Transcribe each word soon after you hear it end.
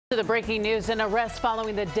To the breaking news, an arrest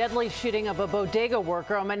following the deadly shooting of a bodega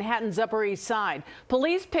worker on Manhattan's Upper East Side.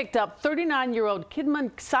 Police picked up 39-year-old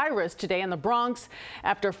Kidman Cyrus today in the Bronx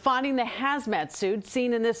after finding the hazmat suit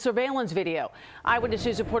seen in this surveillance video. Eyewitness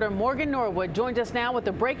News reporter Morgan Norwood joined us now with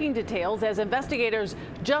the breaking details as investigators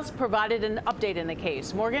just provided an update in the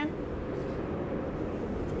case. Morgan?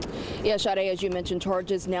 Yeah, Sade, as you mentioned,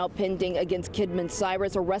 charges now pending against Kidman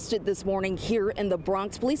Cyrus, arrested this morning here in the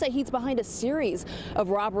Bronx. Police say he's behind a series of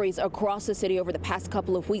robberies across the city over the past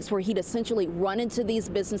couple of weeks where he'd essentially run into these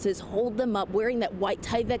businesses, hold them up wearing that white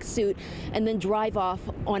Tyvek suit, and then drive off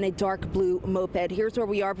on a dark blue moped. Here's where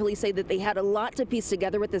we are. Police say that they had a lot to piece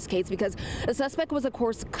together with this case because the suspect was, of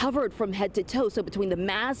course, covered from head to toe. So between the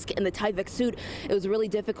mask and the Tyvek suit, it was really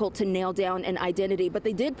difficult to nail down an identity. But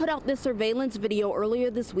they did put out this surveillance video earlier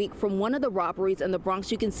this week from one of the robberies in the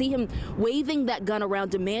Bronx. You can see him waving that gun around,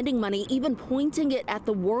 demanding money, even pointing it at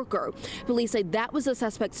the worker. Police say that was the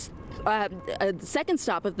suspect's second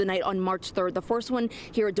stop of the night on March 3rd. The first one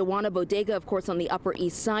here at Dewana Bodega, of course, on the Upper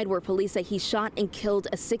East Side, where police say he shot and killed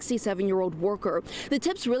a 67-year-old worker. The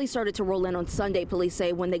tips really started to roll in on Sunday, police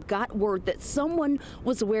say, when they got word that someone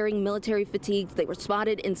was wearing military fatigues. They were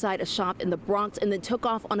spotted inside a shop in the Bronx and then took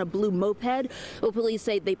off on a blue moped. Well, police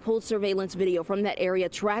say they pulled surveillance video from that area,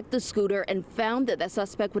 tracked the scooter, and found that that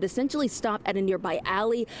suspect would essentially stop at a nearby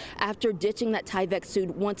alley after ditching that Tyvek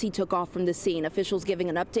suit once he took off from the scene. Officials giving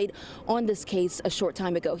an update on this case a short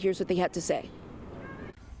time ago. Here's what they had to say.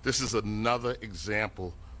 This is another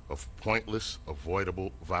example of pointless,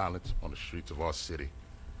 avoidable violence on the streets of our city.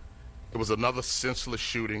 It was another senseless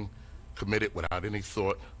shooting committed without any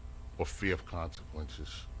thought or fear of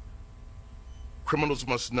consequences. Criminals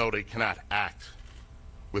must know they cannot act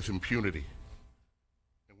with impunity.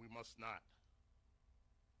 We must not.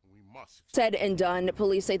 We must. Said and done.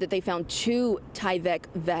 Police say that they found two Tyvek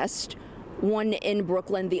vests, one in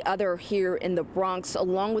Brooklyn, the other here in the Bronx,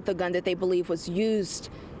 along with the gun that they believe was used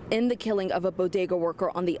in the killing of a bodega worker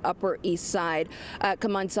on the Upper East Side.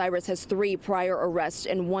 Kidman Cyrus has 3 prior arrests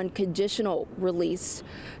and 1 conditional release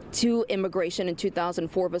to immigration in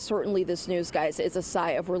 2004. But certainly this news, guys, is a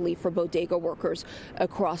sigh of relief for bodega workers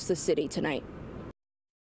across the city tonight.